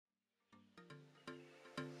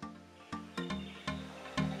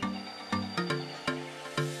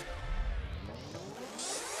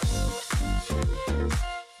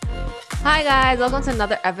Hi guys, welcome to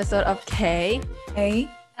another episode of K. Hey.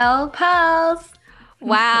 L Pals. Wow.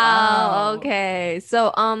 Wow. Okay.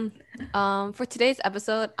 So for today's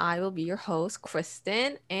episode, I will be your host,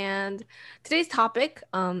 Kristen, and today's topic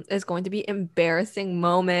is going to be embarrassing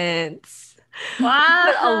moments. Wow.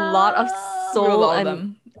 Put a lot of We soul a lot of and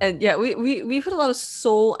them. and yeah, we put a lot of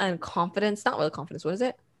soul and confidence, not really confidence, what is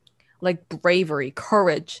it? Like bravery,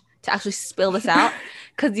 courage to actually spill this out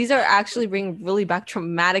because these are actually bringing really back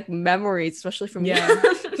traumatic memories, especially for me. Yeah.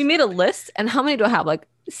 We made a list, and how many do I have? Like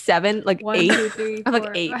 7, like 1, 8. 2, 3, I have like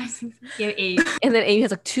 4, 8. 5, 6, you have 8. And then Amy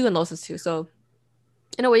has like 2, and Lois has 2. So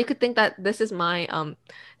in a way, you could think that this is my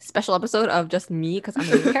special episode of just me because I'm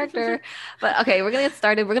the main character. But okay, we're gonna get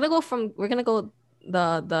started. We're gonna go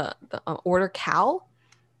the order cow,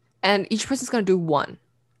 and each person's gonna do one,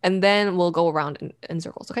 and then we'll go around in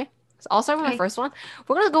circles. Okay. So I'll start with my first one.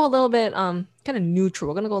 We're gonna go a little bit kind of neutral.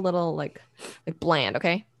 We're gonna go a little like bland.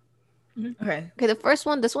 Okay. Okay. Okay. The first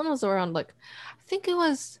one. This one was around like I think it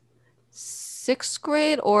was 6th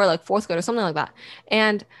grade or like 4th grade or something like that.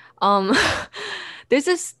 And there's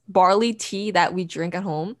this barley tea that we drink at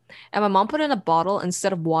home, and my mom put it in a bottle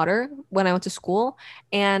instead of water when I went to school,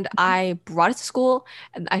 and I brought it to school,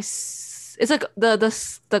 and it's like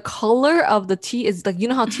the color of the tea is like, you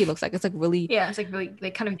know how tea looks like, it's like really Yeah, it's like really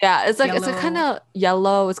like kind of it's like yellow. it's kind of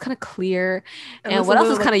yellow, it's kind of clear, It and looks what a else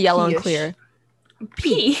is little, kind of like, yellow and pea-ish. clear?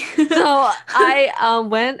 pee. So I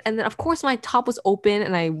went, and then of course my top was open,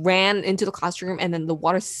 and I ran into the classroom, and then the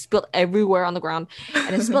water spilled everywhere on the ground,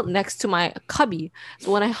 and it spilled next to my cubby.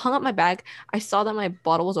 So when I hung up my bag, I saw that my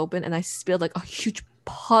bottle was open, and I spilled like a huge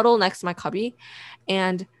puddle next to my cubby,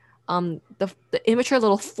 and the immature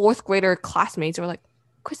little 4th grader classmates were like,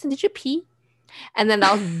 "Kristen, did you pee?" And then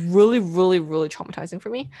that was really, really, really traumatizing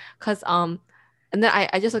for me, because and then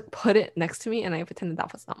I just like put it next to me, and I pretended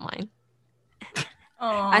that was not mine.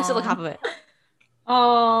 I still look half of it.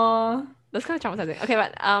 Aww. That's kind of traumatizing. Okay,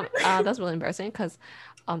 but that's really embarrassing because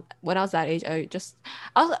when I was that age, I was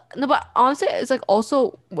no, but honestly, it's like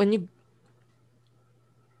also when you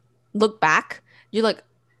look back, you're like,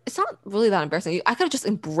 it's not really that embarrassing. I could have just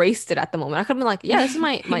embraced it at the moment. I could have been like, yeah, this is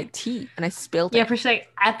my tea, and I spilled Yeah, it. for sure.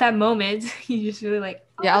 Like, at that moment, you just really like.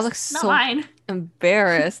 Oh, Yeah, I was like it's not so mine.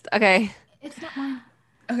 embarrassed. Okay, It's not mine.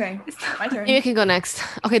 Okay. It's not My turn. you can go next.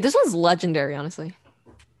 Okay, this one's legendary, honestly.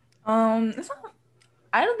 It's not,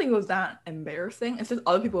 I don't think it was that embarrassing. It's just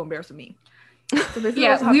other people embarrassed me. So basically what was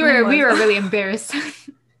Yeah, we happening were was- really embarrassed.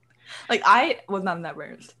 like I was not that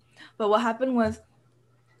embarrassed. But what happened was,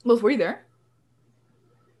 were you there?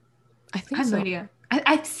 I I think have so. no idea.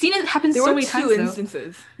 I've seen it happen There so were many 2 times.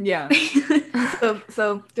 instances. Yeah.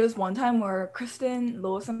 So there's one time where Kristen,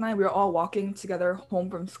 Lois, and I, we were all walking together home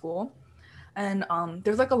from school, and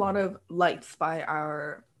there's like a lot of lights by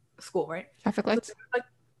our school, right? Traffic lights. So like,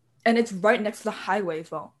 and it's right next to the highway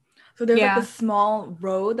as well. So there's like Yeah. a small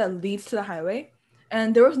road that leads to the highway,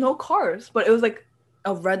 and there was no cars, but it was like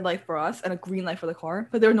a red light for us and a green light for the car,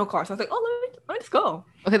 but there were no cars. So I was like, oh, let me just go.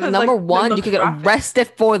 Okay, the 'Cause, number like, there's one, no you could get traffic. arrested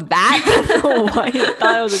for that. I don't know why you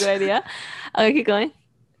thought it was a good idea. Okay, keep going.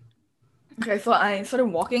 Okay, so I started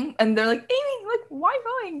walking, and they're like, Amy, like, why are you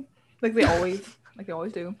going? Like they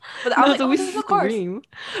always do. But I was like, so oh, we there's no cars. scream.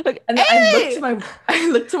 Like, And then hey! I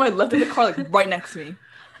looked to my left, and the car like right next to me,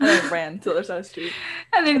 and I ran to the other side of the street.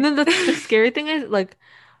 And And then the scary thing is, like,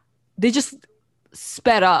 they just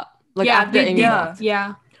sped up. Like, yeah, after Amy yeah. walked.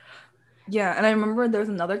 Yeah. Yeah, and I remember there was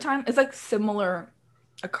another time. It's like similar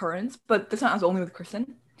occurrence, but this time I was only with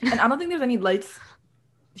Kristen, and I don't think there's any lights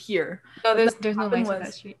here. No, But there's no what lights happened on that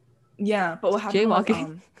was- street. Yeah, but what happened was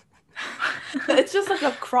Jaywalking. it's just like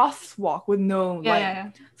a crosswalk with no light. Yeah.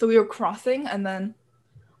 So we were crossing, and then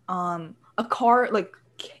a car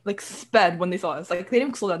like sped when they saw us. Like they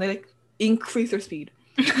didn't slow down, they like increased their speed.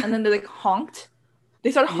 And then they like honked. They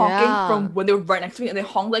started honking Yeah. from when they were right next to me, and they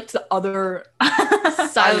honked like to the other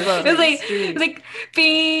Side of the It was like street. it was like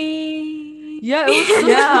beep. Yeah, it was so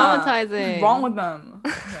traumatizing. What's wrong with them?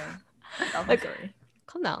 Okay. That was Like- scary.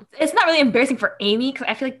 Calm down. It's not really embarrassing for Amy because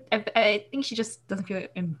I feel like I think she just doesn't feel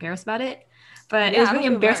embarrassed about it. But it Yeah, was I really don't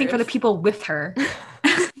feel embarrassing for the embarrassed. people with her.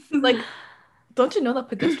 Like, don't you know that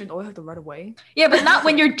pedestrians always have the right of way? Yeah, but not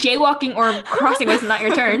when you're jaywalking or crossing when it's not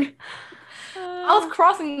your turn. I was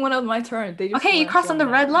crossing when it was my turn. They just Okay, you weren't crossed on the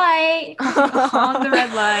slowing red down. light. On the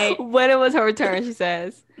red light. When it was her turn, she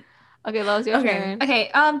says. Okay, Lois, your Okay. turn.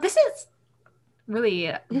 Okay, this is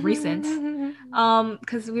really recent.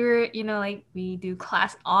 Because we were, like we do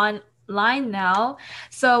class on line now.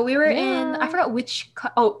 So we were in, I Yeah. forgot which,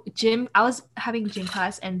 gym. I was having gym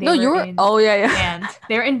class and they No, were you were. in Oh yeah. band.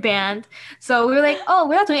 They were in band. So we were like, oh,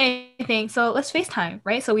 we're not doing anything. So let's FaceTime,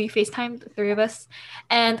 right? So we FaceTimed the three of us.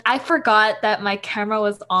 And I forgot that my camera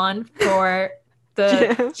was on for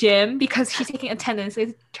the gym because she's taking attendance. So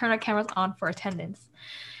we turn our cameras on for attendance.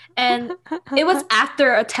 And it was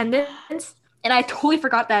after attendance. And I totally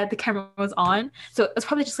forgot that the camera was on. So it was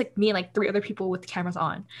probably just like me and like three other people with the cameras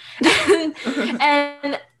on.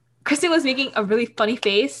 And Kristen was making a really funny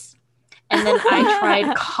face. And then I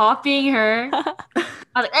tried copying her. I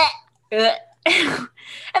was like,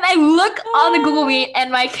 and I look on the Google Meet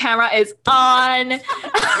and my camera is on.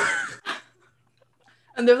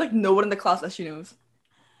 And there's like no one in the class that she knows.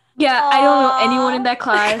 Yeah, I don't know anyone in that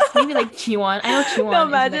class. Maybe like G1. I know G1 No, is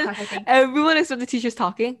in that imagine class, I think. everyone except the teacher's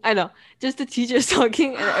talking. I know, just the teacher's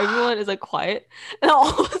talking, and everyone is like quiet. And all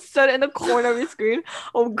of a sudden, in the corner of your screen,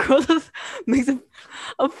 a girl just makes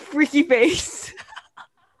a freaky face.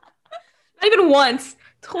 Not even once,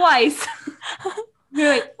 twice. You're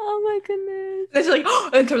like, oh my goodness. And she's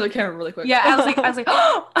like, and turns the camera really quick. Yeah, I was like,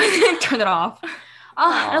 oh, turn it off.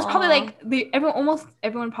 And it was probably like almost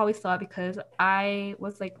everyone probably saw it because I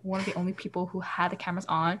was like one of the only people who had the cameras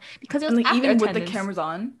on because it was and like even attendance. with the cameras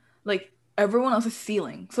on, like everyone else is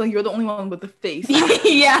ceiling, so you're the only one with the face.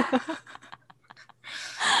 Yeah.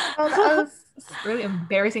 That was really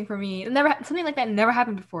embarrassing for me. Something like that never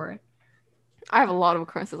happened before. I have a lot of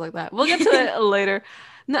occurrences like that. We'll get to it later.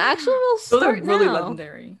 No, actually, we'll start Those are really now.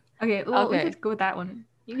 legendary. Okay, well, we could go with that one.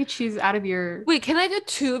 You could choose out of your. Wait, can I do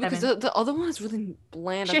two? Because the other one is really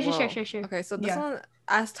bland as well. Sure. Okay, so this one,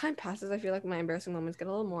 as time passes, I feel like my embarrassing moments get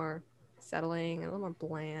a little more settling and a little more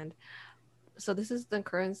bland. So this is the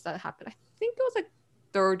occurrence that happened. I think it was like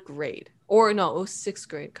 3rd grade. Or no, it was 6th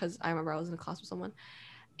grade because I remember I was in a class with someone.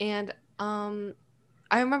 And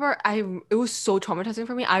I remember it was so traumatizing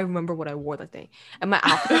for me. I remember what I wore that day. And my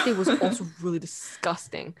outfit that day was also really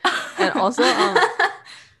disgusting. And also,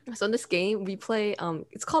 so in this game we play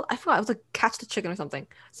it's called, I forgot, it was like Catch the Chicken or something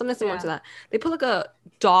similar to that. They put like a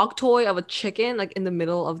dog toy of a chicken like in the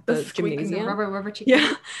middle of the gymnasium, rubber chicken.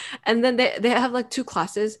 Yeah. And then they have like 2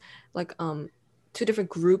 classes, like 2 different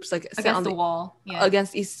groups like against on the wall,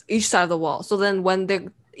 against each side of the wall. So then when they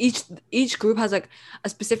each group has like a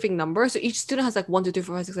specific number, so each student has like 1 2 3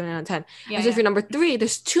 4 5 6 7 8 9 10. And so if you're number 3,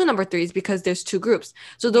 there's 2 number 3s because there's 2 groups.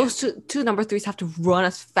 So those two number 3s have to run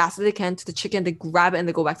as fast as they can to the chicken. They grab it and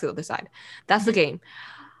they go back to the other side. That's the game.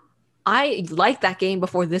 I liked that game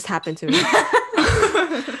before this happened to me.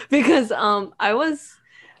 Because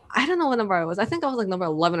I don't know what number I was. I think I was like number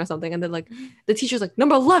 11 or something. And then like the teacher's like,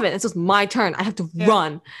 number 11. It's just my turn. I have to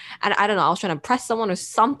run. And I don't know. I was trying to impress someone or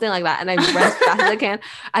something like that. And I ran as fast as I can.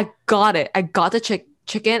 I got it. I got the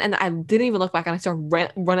chicken and I didn't even look back. And I started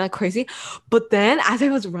running like crazy. But then as I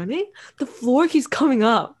was running, the floor keeps coming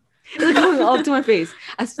up. It's like coming up to my face.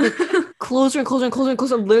 I was like closer and closer and closer and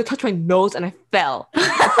closer. I literally touched my nose and I fell.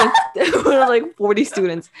 There were like 40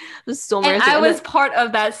 students. It was so embarrassing. And I was part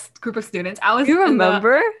of that group of students. You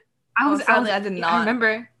remember? I did not. I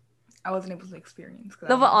remember. I wasn't able to experience.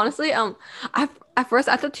 No, but honestly, at first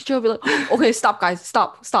I thought the teacher would be like, okay, stop, guys,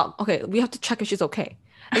 stop. Okay, we have to check if she's okay.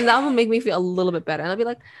 And that would make me feel a little bit better. And I'd be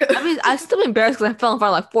like, I'd still be embarrassed because I fell in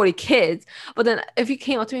front of like 40 kids. But then if he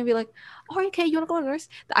came up to me and be like, oh, are you okay? You want to go to the nurse?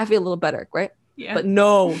 I feel a little better, right? Yeah. But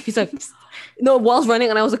no, he's like, no, while I was running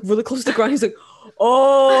and I was like really close to the ground, he's like,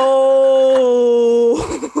 oh.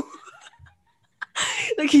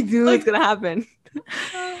 Like he knew it's going to happen.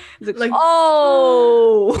 He's like,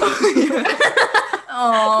 oh.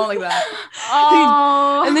 Oh, like that.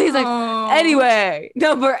 Oh. And then he's like, anyway,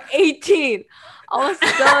 number 18. I was so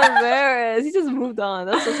embarrassed. He just moved on.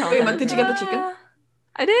 That's so traumatizing. Wait, but did you get the chicken?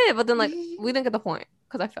 I did, but then like we didn't get the point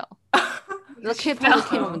because I fell. The kid probably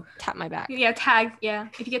came up and tapped my back. Yeah, tagged. Yeah,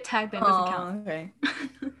 if you get tagged, then it doesn't count. Okay.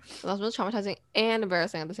 So that was really traumatizing and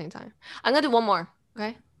embarrassing at the same time. I'm gonna do one more.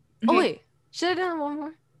 Okay. Oh wait, should I do one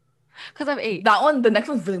more? Because I have 8. That one, the next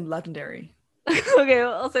one's really legendary. Okay,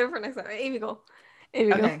 well, I'll save it for next time. Amy, go.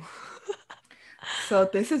 Okay. So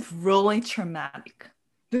this is really traumatic.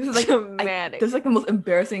 This is like traumatic. This is like the most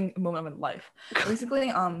embarrassing moment of my life.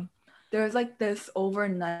 Basically, there's like this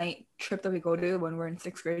overnight trip that we go to when we're in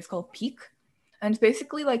 6th grade. It's called Peak, and it's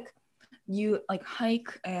basically like you like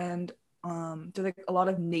hike and there's like a lot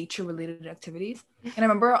of nature related activities. And I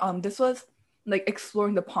remember this was like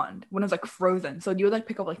exploring the pond when it was like frozen. So you would like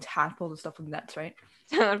pick up like tadpoles and stuff with nets, right?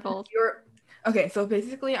 Tadpoles. Okay, so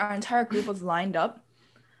basically our entire group was lined up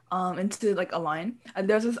into like a line, and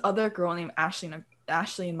there's this other girl named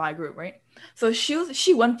Ashley in my group, right? So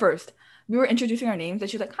she went first. We were introducing our names and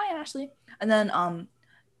she was like, hi Ashley. And then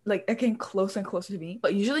like it came closer and closer to me.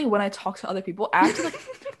 But usually when I talk to other people, I have to like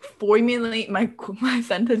formulate my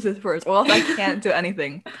sentences first, or else I can't do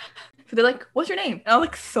anything. So they're like, "What's your name?" And I was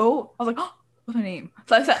like, "Oh, what's my name?"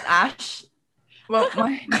 So I said Ash. Well, my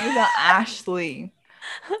name is not Ashley.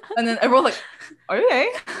 And then everyone's like, "Are you okay?"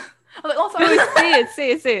 I was like, "Oh, sorry."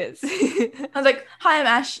 Say it. I was like, "Hi, I'm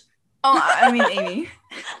Ash." Oh, I mean Amy.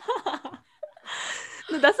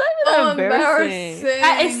 No, that's not even that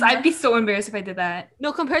embarrassing. I'd be so embarrassed if I did that.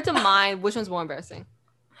 No, compared to mine, which one's more embarrassing?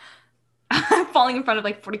 Falling in front of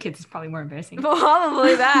like 40 kids is probably more embarrassing.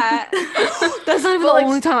 Probably that. That's not even the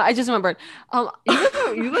only time. I just remembered.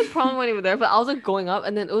 You guys probably weren't even there, but I was like going up,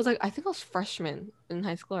 and then it was like I think I was freshman in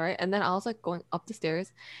high school, right? And then I was like going up the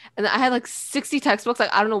stairs, and then I had like 60 textbooks.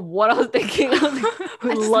 Like I don't know what I was thinking. I was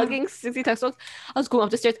like lugging 60 textbooks. I was going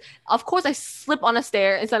up the stairs. Of course, I slip on a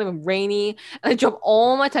stair. It's not even rainy, and I drop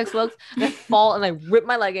all my textbooks, and I fall, and I rip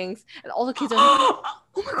my leggings, and all the kids are like,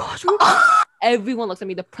 "Oh my gosh!" Everyone looks at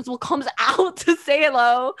me. The principal comes out to say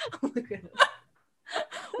hello. Oh my goodness.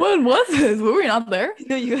 When was this? Were we not there?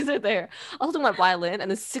 No, you guys are there. I was doing my violin and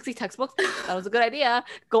the 60 textbooks. That was a good idea.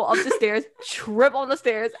 Go up the stairs, trip on the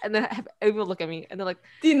stairs, and then have everyone look at me. And they're like,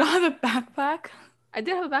 "Do you not have a backpack?" I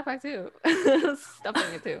did have a backpack too.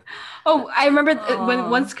 Stuffing it too. Oh, I remember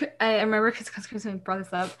I remember because Kristen brought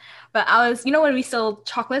this up. But I was, when we sold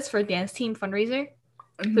chocolates for a dance team fundraiser.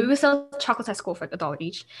 Mm-hmm. So we would sell chocolates at school for like $1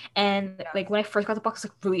 each. And like when I first got the box, it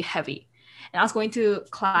was like really heavy. And I was going to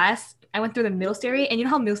class. I went through the middle stairway, and you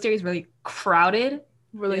know how middle stairway is really crowded,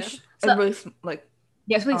 really, like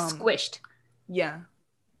it's really squished. Yeah.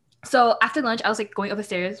 So after lunch, I was like going up the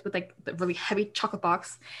stairs with like the really heavy chocolate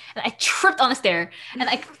box, and I tripped on a stair, and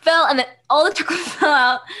I fell, and then all the chocolate fell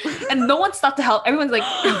out, and no one stopped to help. Everyone's like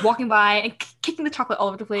walking by and kicking the chocolate all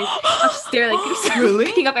over the place. I was just there, like really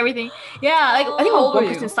picking up everything. Yeah, like I think one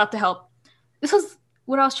person stopped to help. This was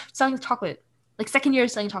when I was selling chocolate, like second year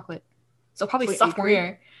selling chocolate, so probably like sophomore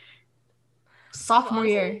year. Sophomore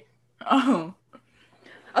year. Oh,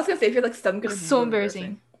 I was gonna say if you're like 7th grade. So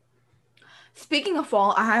embarrassing. Speaking of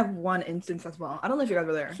fall, I have one instance as well. I don't know if you guys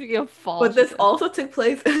were there. Speaking of fall, but this also took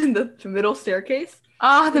place in the middle staircase.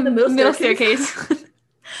 The middle staircase.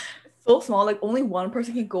 So small, like only one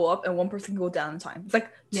person can go up and one person can go down in time. It's like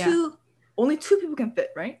only 2 people can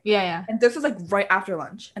fit, right? Yeah. And this was like right after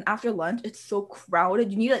lunch. And after lunch, it's so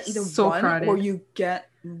crowded. You need to like, either run or you get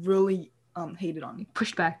really hated on.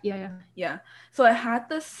 Pushed back. Yeah. So I had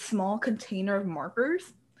this small container of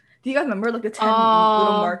markers. Do you guys remember like the 10 little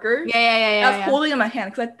markers? Yeah. I was holding in my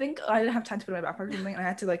hand because I think I didn't have time to put it in my backpack or something, and I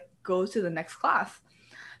had to like go to the next class.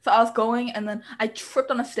 So I was going, and then I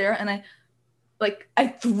tripped on a stair, and I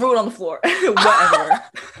threw it on the floor. It went everywhere.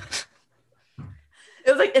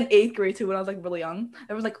 It was like in 8th grade too, when I was like really young.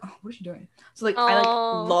 I was like, "Oh, what is she doing?" So like I like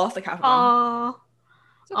lost like half of them.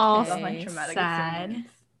 Oh, that's my traumatic sad.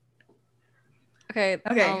 Experience.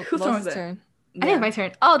 Okay. Whose turn was it? I think it's my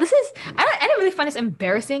turn. Oh, this is I didn't really find this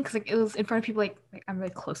embarrassing because like it was in front of people like I'm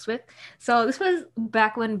really close with. So this was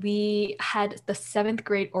back when we had the 7th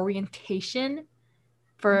grade orientation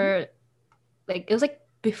for like it was like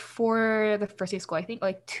before the first day of school, I think,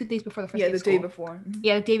 like 2 days before the first day of school. Yeah, the day before.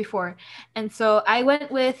 Yeah, the day before. And so I went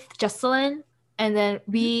with Jocelyn, and then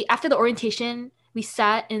after the orientation, we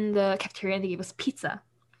sat in the cafeteria and they gave us pizza.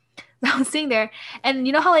 I was sitting there, and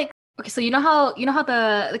you know how like okay, so you know how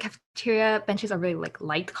the cafeteria benches are really like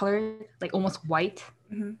light colored, like almost white.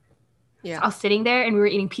 Mm-hmm. Yeah. So I was sitting there and we were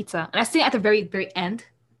eating pizza, and I was sitting at the very very end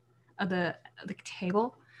of the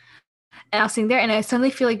table, and I was sitting there, and I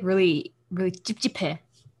suddenly feel like really really 찝찝해,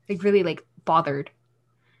 like really like bothered.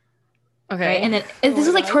 Okay. Right? And then this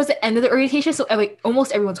was like towards the end of the orientation, so like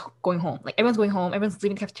almost everyone's going home. Like everyone's going home, everyone's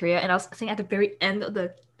leaving the cafeteria, and I was sitting at the very end of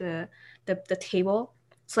the table.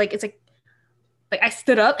 So like it's like I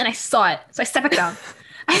stood up and I saw it, so I sat back down.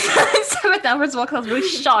 I sat back down first of all because I was really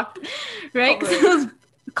shocked, right? Because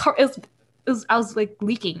it was I was like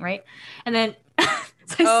leaking, right? And then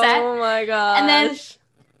so I sat. Oh my gosh. And then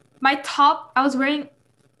my top, I was wearing.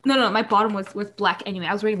 No, my bottom was black anyway.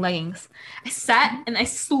 I was wearing leggings. I sat and I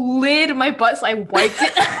slid my butt, so I wiped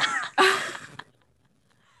it.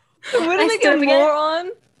 Wouldn't they get more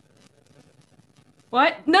on?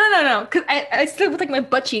 What? No. Because I slid with like my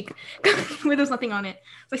butt cheek where there was nothing on it.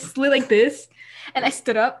 So I slid like this, and I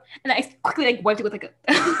stood up, and I quickly like wiped it with like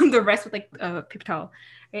the rest with like a paper towel,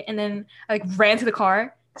 right? And then I like ran to the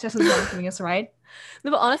car. Just was giving us a ride. No,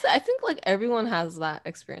 but honestly, I think like everyone has that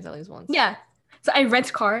experience at least once. Yeah. So I rented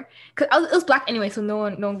a car because it was black anyway, so no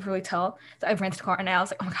one could really tell. So I rented a car, and I was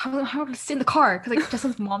like, oh my god, how am I gonna sit in the car? Because like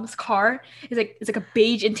Justin's mom's car is like it's like a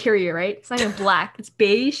beige interior, right? It's not even black, it's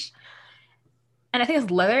beige. and I think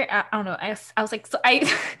it's leather. I don't know. I was like, so I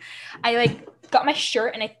like got my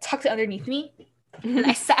shirt and I tucked it underneath me, and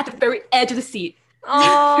I sat at the very edge of the seat.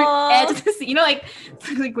 Edge of the seat, you know, like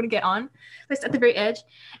wouldn't get on. I sat at the very edge,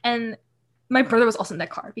 and my brother was also in that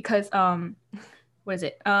car because what is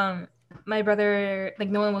it? My brother, like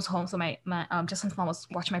no one was home, so my Justin's mom was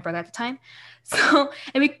watching my brother at the time. So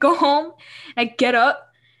and we go home, and I get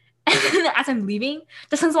up, and as I'm leaving,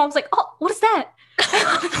 Justin's mom's like, "Oh, what is that?"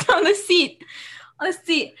 on the seat,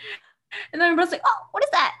 and then my brother's like, "Oh, what is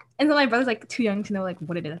that?" And then my brother's like too young to know like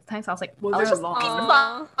what it is at the time, so I was like, "Oh, it's just pizza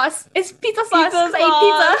sauce. It's pizza sauce. I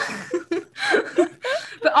ate pizza."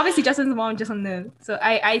 But obviously Justin's mom just on the, so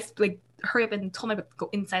I like hurry up and told my brother to go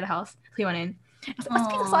inside the house. So he went in. I was like,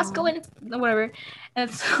 "What's pizza sauce? Go in, whatever."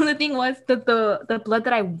 And so the thing was that the blood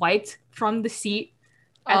that I wiped from the seat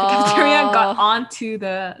at the cafeteria got onto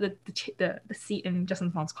the seat in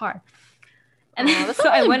Justin's mom's car. And then, so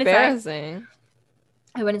I went inside.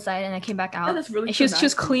 I went inside and I came back out. Really, and she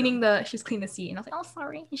was cleaning the the seat, and I was like, "Oh,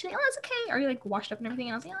 sorry." And she's like, "Oh, it's okay. Are you like washed up and everything?"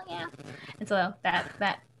 And I was like, "Oh, yeah." And so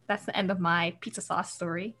that's the end of my pizza sauce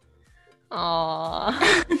story.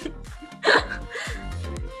 Aww.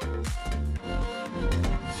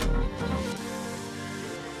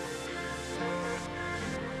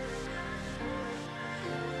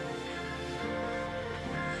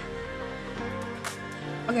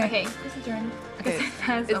 Okay, this is your turn. Okay,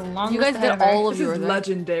 has a long you guys did all of yours. This is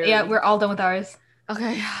legendary. Yeah, we're all done with ours.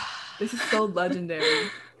 Okay. This is so legendary.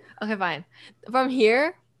 Okay, fine. From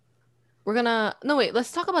here, we're gonna... No, wait.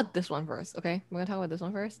 Let's talk about this one first, okay? We're gonna talk about this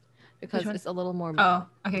one first because it's a little more... Oh,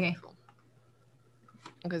 okay.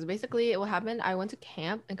 Because basically what happened, I went to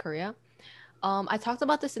camp in Korea. I talked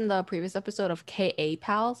about this in the previous episode of KA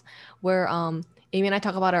Pals, where Amy and I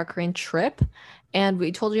talk about our Korean trip, and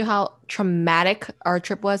we told you how traumatic our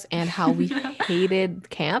trip was and how we hated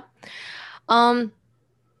camp. So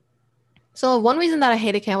one reason that I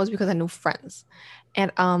hated camp was because I knew friends,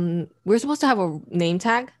 and we were supposed to have a name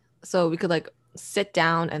tag so we could like sit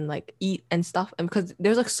down and like eat and stuff, and because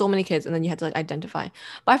there's like so many kids and then you had to like identify,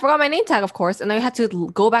 but I forgot my name tag, of course, and then I had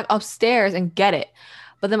to go back upstairs and get it.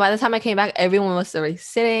 But then by the time I came back, everyone was already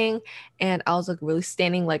sitting, and I was like really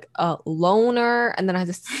standing like a loner, and then I had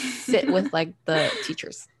to sit with like the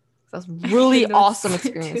teachers. So that was really awesome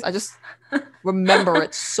experience. I just remember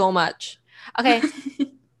it so much. Okay.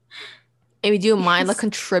 Amy, do you mind like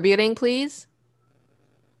contributing, please?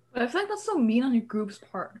 But I feel like that's so mean on your group's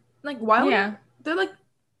part. Like, why would they're like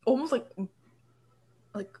almost like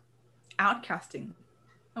outcasting?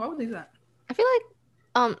 Why would they do that? I feel like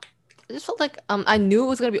I just felt like I knew it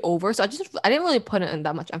was gonna be over, so I didn't really put in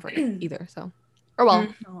that much effort either. So, or well,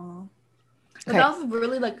 okay. That was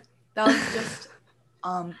really like that was just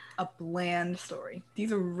a bland story.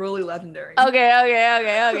 These are really legendary.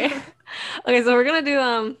 Okay. Okay, so we're gonna do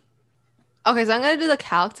okay, so I'm gonna do the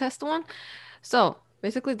calc test one. So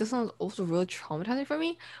basically, this one was also really traumatizing for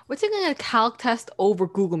me. We're taking a calc test over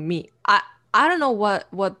Google Meet. I don't know what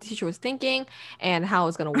the teacher was thinking and how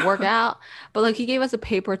it's going to work out, but like he gave us a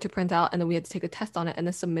paper to print out, and then we had to take a test on it and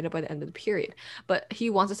then submit it by the end of the period. But he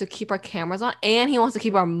wants us to keep our cameras on, and he wants to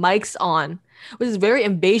keep our mics on, which is very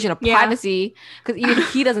invasion of privacy because even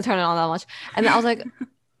he doesn't turn it on that much. And then I was like,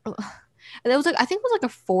 and it was like, I think it was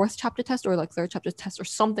like a 4th chapter test or like 3rd chapter test or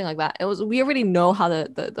something like that. It was, we already know how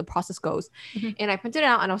the process goes. And I printed it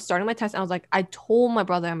out and I was starting my test, and I was like, I told my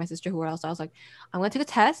brother and my sister, who else, I was like, I'm going to take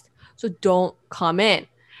a test, so don't come in.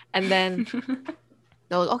 And then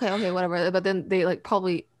they're like, okay, whatever. But then they like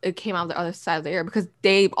probably, it came out the other side of the ear because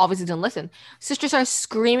they obviously didn't listen. Sister started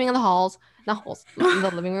screaming in the halls, not halls, in the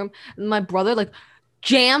living room. And my brother like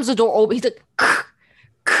jams the door open. He's like,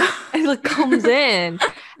 and he like comes in.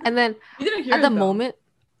 And then at the moment,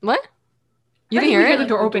 what? You didn't hear it? The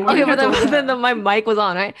door open. Okay, but then my mic was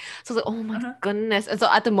on, right? So I was like, oh my goodness. And so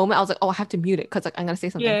at the moment, I was like, oh, I have to mute it because like I'm gonna say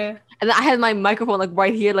something. Yeah. And then I had my microphone like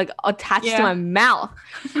right here, like attached to my mouth.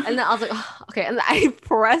 And then I was like, oh, okay. And then I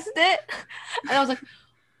pressed it, and I was like,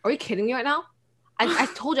 are you kidding me right now? I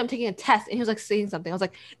told you I'm taking a test, and he was like saying something. I was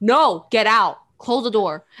like, no, get out. Close the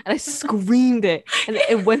door. And I screamed it, and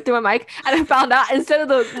it went through my mic, and I found out instead of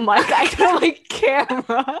the mic, I got my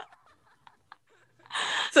camera.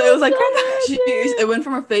 So it was like it went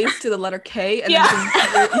from her face to the letter K, and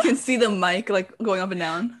then you can see the mic like going up and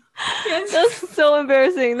down. Yes. That's so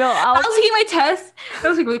embarrassing. No, I was taking my test. It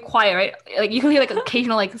was like really quiet, right? Like you can hear like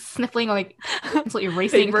occasional like sniffling or like pencil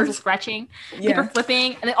erasing, pencil scratching, paper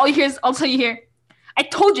flipping, and then all you hear is I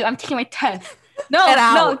told you I'm taking my test. No,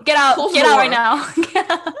 get out right now.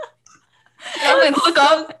 I'm like, look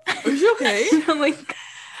up. Are you okay? I'm like,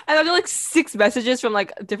 And I got like 6 messages from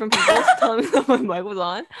like different people telling me that my mic was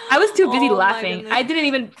on. I was too busy Oh my laughing. goodness. I didn't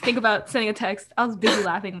even think about sending a text. I was busy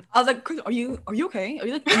laughing. I was like, Chris, are you okay? Are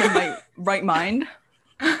you like in the right mind?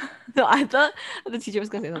 No, I thought the teacher was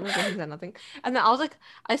gonna say something, but he said nothing. And then I was like,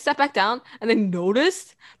 I sat back down and then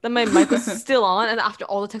noticed that my mic was still on. And after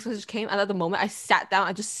all the text messages came, and at the moment I sat down,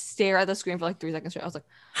 I just stared at the screen for like 3 seconds straight. I was like,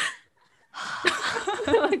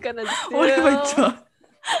 what am I gonna do? What have I done?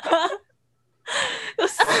 It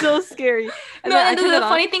was so scary. And No, then I and turned it the on.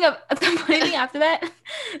 funny thing after that,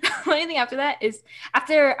 the funny thing after that is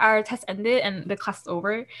after our test ended and the class was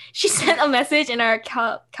over, she sent a message in our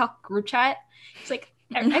calc group chat. It's like,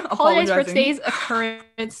 I apologize for today's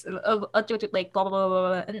occurrence of like blah blah blah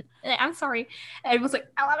blah blah, and I'm sorry. And it was like,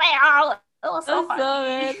 oh, it was so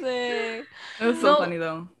funny. Amazing. It was so funny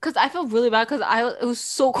though. Because I felt really bad because it was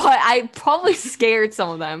so quiet. I probably scared some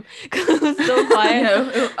of them because it was so quiet.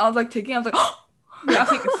 Yeah, I was like, oh! Yeah, I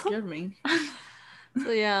was like, it scared me.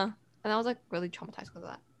 So yeah, and I was like really traumatized because of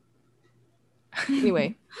that.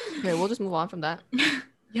 Anyway, okay, we'll just move on from that.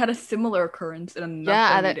 You had a similar occurrence in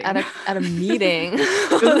another meeting. at a meeting.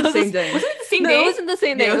 It was the same day. Was it the same No, day? it wasn't the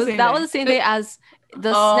same day. Yeah, It was the same day as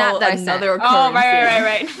the snap that I sent. Another occurrence. Oh,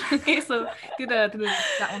 right. Okay, so do that one.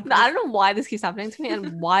 No, I don't know why this keeps happening to me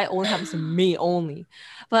and why it only happens to me only.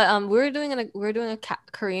 But we're doing a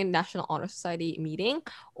Korean National Honor Society meeting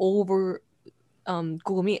over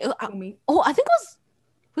Google Meet. Oh, I think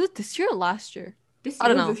was it this year or last year? I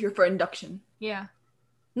don't know. This year for induction. Yeah.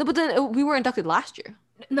 No, but then we were inducted last year.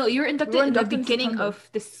 No, you were inducted at the beginning of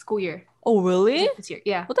this school year. Oh, really? This year,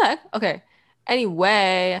 yeah. What the heck? Okay.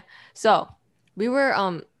 Anyway, so we were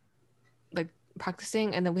like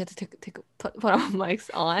practicing, and then we had to put our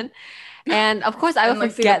mics on, and of course I would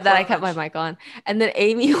like, forget that I kept my mic on, and then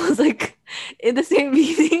Amy was like in the same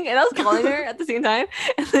meeting, and I was calling her at the same time,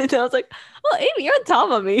 and then I was like, "Oh, Amy, you're on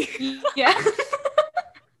top of me." Yeah.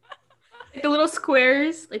 The little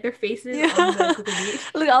squares, like their faces on the Google Meet.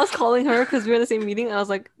 Like I was calling her because we were in the same meeting, and I was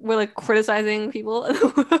like, we're like criticizing people,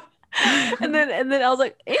 and then I was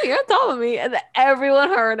like, "Hey, you're on top of me," and then everyone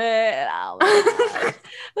heard it. And I was like,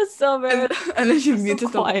 that's so bad. And then she muted so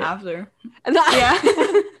herself quiet. after. And then Yeah.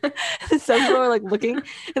 some people were like looking,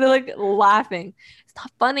 and they're like laughing. It's not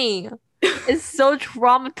funny. It's so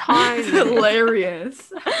traumatizing. It's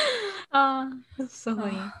hilarious. That's so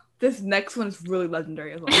funny. This next one is really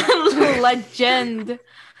legendary as well. Legend.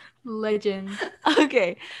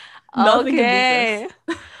 Okay. Nothing Okay.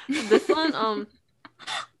 can This one,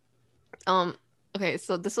 okay,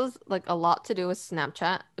 so this was like a lot to do with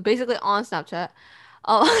Snapchat. Basically on Snapchat.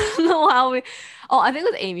 I don't know how I think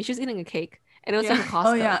it was Amy. She was eating a cake, and it was like a Costco.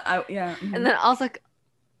 Oh yeah, yeah. Mm-hmm. And then I was like,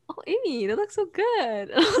 "Oh, Amy, that looks so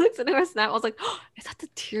good." And I was like sending her a snap. I was like, "Oh, is that the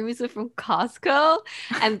tiramisu from Costco?"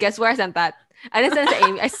 And guess where I sent that? I didn't send it to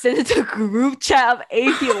Amy. I sent it to a group chat of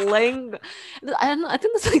AP Ling. I don't know. I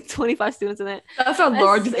think there's like 25 students in it. That's our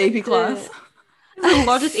largest AP class. The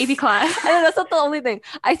largest AP class. And then that's not the only thing.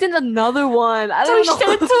 I sent another one. I So don't we know.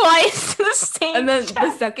 sent it twice to the same. And then chat.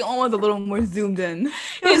 the second one was a little more zoomed in. It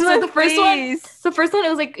was So my the first face. one, it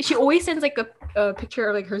was like she always sends like a picture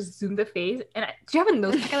of like her zoomed up face. And do you have a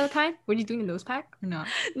nose pack at the time? Were you doing a nose pack or not?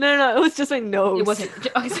 No. It was just my nose. It wasn't.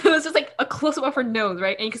 Okay, so it was just like a close up of her nose,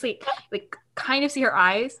 right? And you could like kind of see her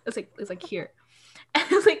eyes. It's like here. And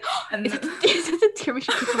I was like, And is it the tiramisu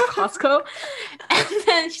cake from Costco? And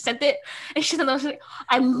then she sent it, and she sent it. She's like,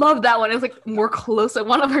 I love that one. It was like more close, like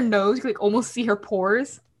one of her nose. You could like almost see her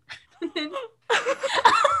pores. I'm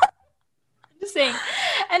just saying.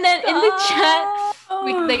 And then in the chat,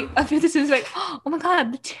 like a few students were like, oh my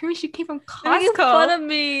god, the tiramisu cake from They're making Costco. fun of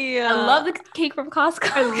me. I love the cake from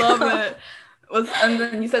Costco. I love it. And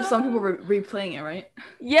then you said some people were replaying it, right?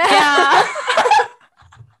 Yeah.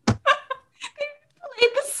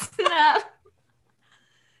 Played the snap.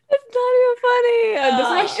 It's not even funny. And this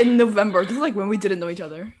is like in November. This is like when we didn't know each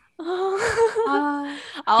other. I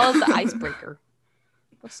was the icebreaker.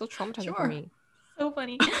 It was so traumatizing for me. So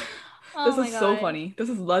funny. This is so funny. This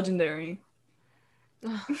is legendary.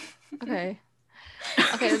 Okay.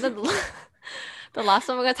 The last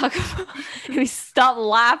one we're gonna talk about. Amy, stop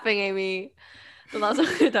laughing, Amy. The last one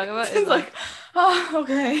we're gonna talk about is like, oh,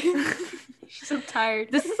 okay. She's so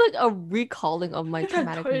tired. this is like a recalling of my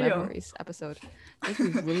traumatic tell you. memories episode. I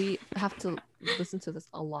think we really have to listen to this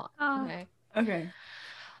a lot. Okay. Okay.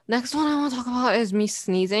 Next one I want to talk about is me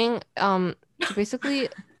sneezing. So basically,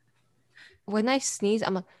 when I sneeze,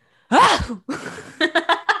 I'm like, ah!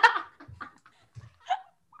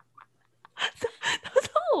 That was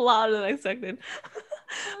a lot louder than I expected.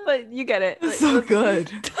 But you get it. It's so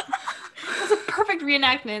good. That's a perfect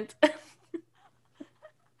reenactment.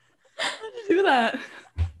 Do that.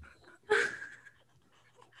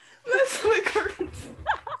 That's my curtains.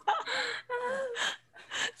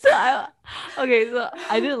 So I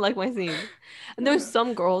didn't like my sneeze, and there's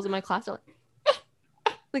some girls in my class that are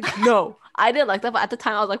like no, I didn't like that. But at the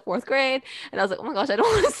time, I was like 4th grade, and I was like, oh my gosh, I don't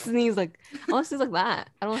want to sneeze like I want to sneeze like that.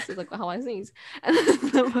 I don't want to sneeze like how I sneeze. And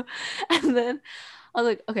then I was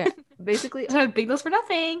like, okay, basically, I have big nose for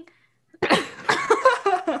nothing.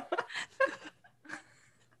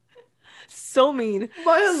 so mean,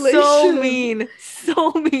 Violation.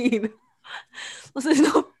 so mean. Listen,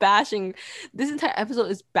 there's no bashing. This entire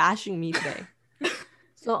episode is bashing me today.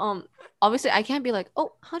 So obviously I can't be like,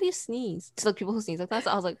 oh, how do you sneeze? To like people who sneeze like that.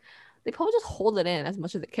 So I was like, they probably just hold it in as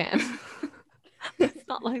much as they can. It's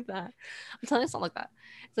not like that. I'm telling you, it's not like that.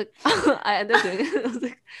 It's like I ended up doing it. I was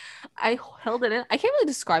like, I held it in. I can't really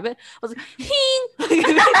describe it. I was like, hing, like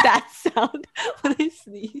I made that sound when I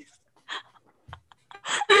sneezed.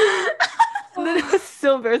 And then it was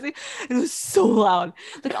so embarrassing. It was so loud.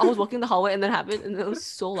 Like I was walking the hallway and then happened, and it was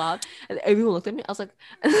so loud, and everyone looked at me. I was like,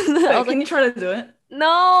 and then Wait, I was can like, you try to do it?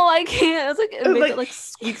 no, I can't. I was like, it made like- that like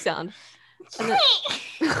squeak sound. And then,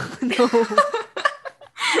 no,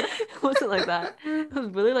 it wasn't like that. It was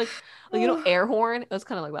really like you know, air horn. It was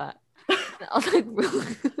kind of like that. And I was like,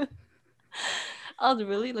 really. I was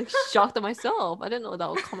really like shocked at myself. I didn't know that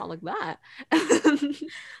would come out like that.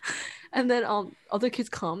 And then other kids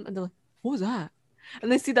come and they're like, what was that?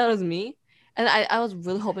 And they see that it was me. And I was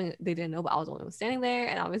really hoping they didn't know, but I was the only one standing there,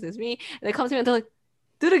 and obviously it's me. And they come to me and they're like,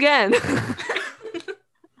 do it again.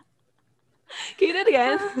 Can you do it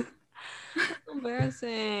again? So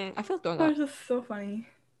embarrassing. I feel throwing That up. was just so funny.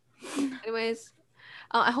 Anyways,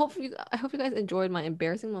 I hope you guys enjoyed my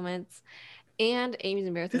embarrassing moments and Amy's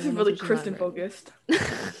embarrassing This is moments. really which not Kristen very- focused.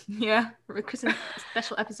 Yeah, Kristen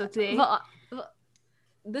special episode today. But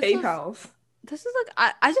this Hey was- pals. This is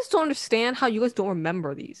like I just don't understand how you guys don't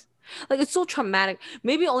remember these. Like it's so traumatic.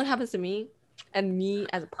 Maybe it only happens to me and me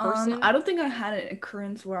as a person. I don't think I had an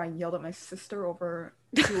occurrence where I yelled at my sister over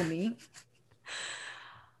to me.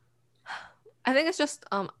 I think it's just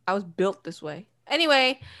I was built this way.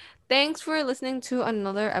 Anyway, thanks for listening to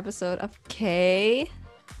another episode of K.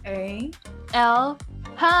 A. L.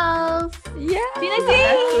 House. Yeah. See you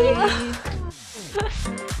next week.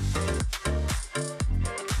 Actually,